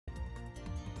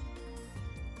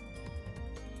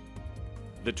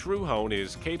The true hone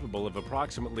is capable of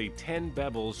approximately 10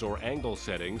 bevels or angle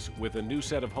settings with a new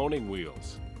set of honing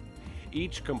wheels.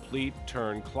 Each complete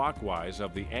turn clockwise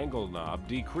of the angle knob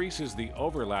decreases the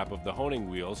overlap of the honing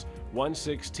wheels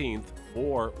 1/16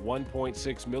 or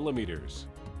 1.6 millimeters.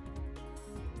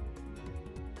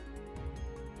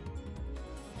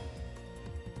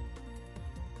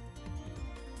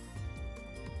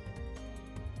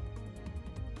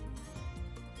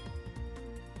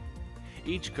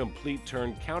 Each complete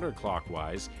turn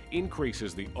counterclockwise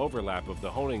increases the overlap of the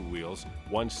honing wheels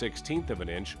 1/16 of an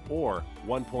inch or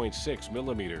 1.6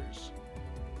 millimeters.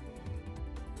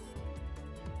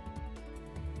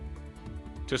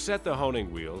 To set the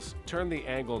honing wheels, turn the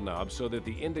angle knob so that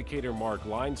the indicator mark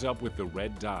lines up with the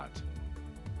red dot.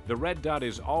 The red dot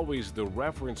is always the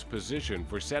reference position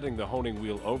for setting the honing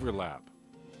wheel overlap.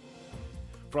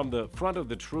 From the front of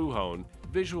the true hone,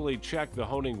 visually check the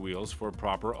honing wheels for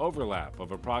proper overlap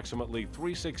of approximately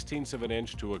 3/16 of an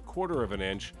inch to 1/4 of an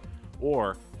inch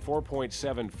or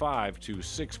 4.75 to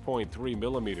 6.3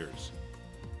 millimeters.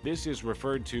 This is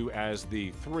referred to as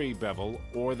the 3 bevel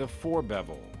or the 4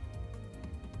 bevel.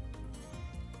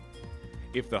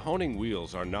 If the honing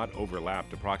wheels are not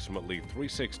overlapped approximately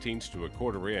 3/16 to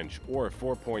 1/4 inch or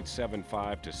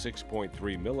 4.75 to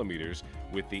 6.3 millimeters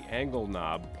with the angle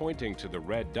knob pointing to the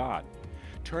red dot,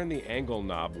 turn the angle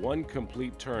knob one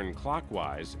complete turn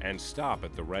clockwise and stop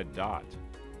at the red dot.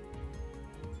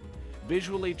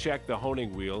 Visually check the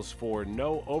honing wheels for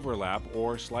no overlap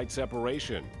or slight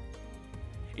separation.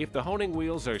 If the honing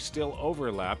wheels are still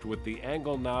overlapped with the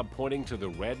angle knob pointing to the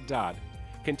red dot,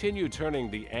 continue turning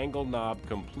the angle knob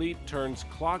complete turns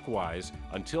clockwise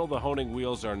until the honing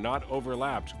wheels are not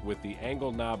overlapped with the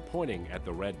angle knob pointing at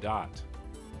the red dot.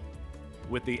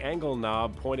 With the angle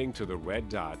knob pointing to the red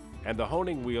dot and the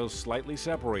honing wheels slightly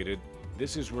separated,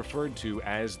 this is referred to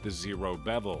as the 0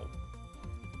 bevel.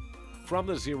 From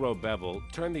the 0 bevel,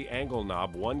 turn the angle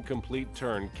knob one complete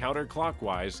turn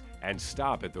counterclockwise and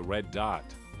stop at the red dot.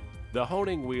 The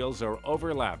honing wheels are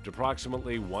overlapped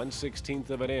approximately 1/16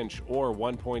 of an inch or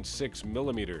 1.6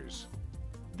 millimeters.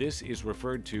 This is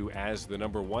referred to as the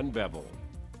number 1 bevel,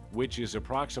 which is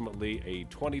approximately a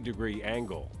 20-degree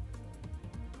angle.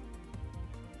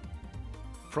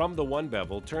 From the 1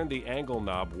 bevel, turn the angle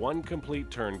knob one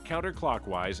complete turn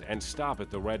counterclockwise and stop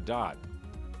at the red dot.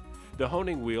 The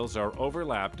honing wheels are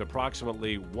overlapped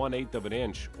approximately 1/8 of an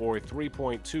inch or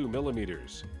 3.2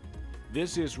 millimeters.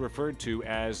 This is referred to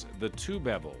as the 2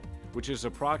 bevel, which is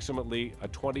approximately a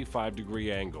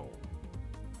 25-degree angle.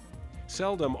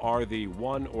 Seldom are the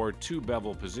 1 or 2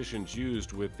 bevel positions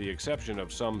used with the exception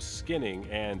of some skinning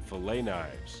and fillet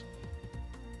knives.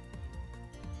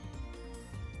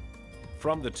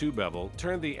 From the 2 bevel,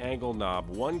 turn the angle knob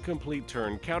one complete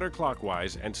turn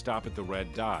counterclockwise and stop at the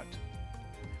red dot.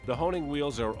 The honing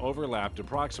wheels are overlapped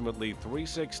approximately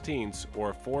 3/16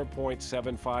 or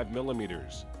 4.75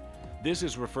 millimeters. This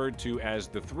is referred to as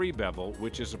the 3 bevel,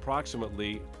 which is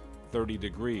approximately 30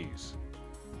 degrees.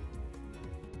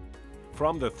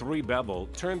 From the 3 bevel,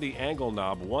 turn the angle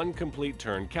knob one complete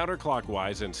turn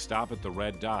counterclockwise and stop at the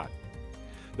red dot.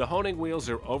 The honing wheels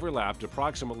are overlapped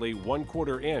approximately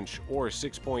 1/4 inch or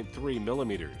 6.3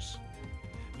 millimeters.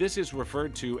 This is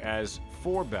referred to as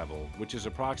 4 bevel, which is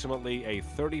approximately a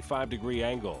 35-degree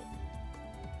angle.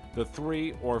 The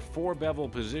 3 or 4 bevel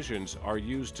positions are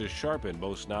used to sharpen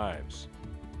most knives.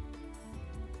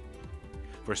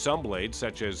 For some blades,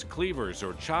 such as cleavers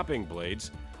or chopping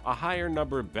blades, a higher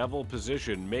number bevel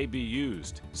position may be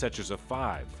used, such as a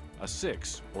 5, a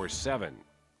 6, or 7.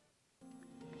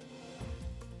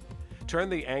 Turn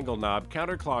the angle knob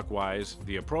counterclockwise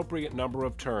the appropriate number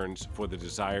of turns for the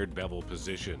desired bevel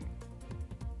position.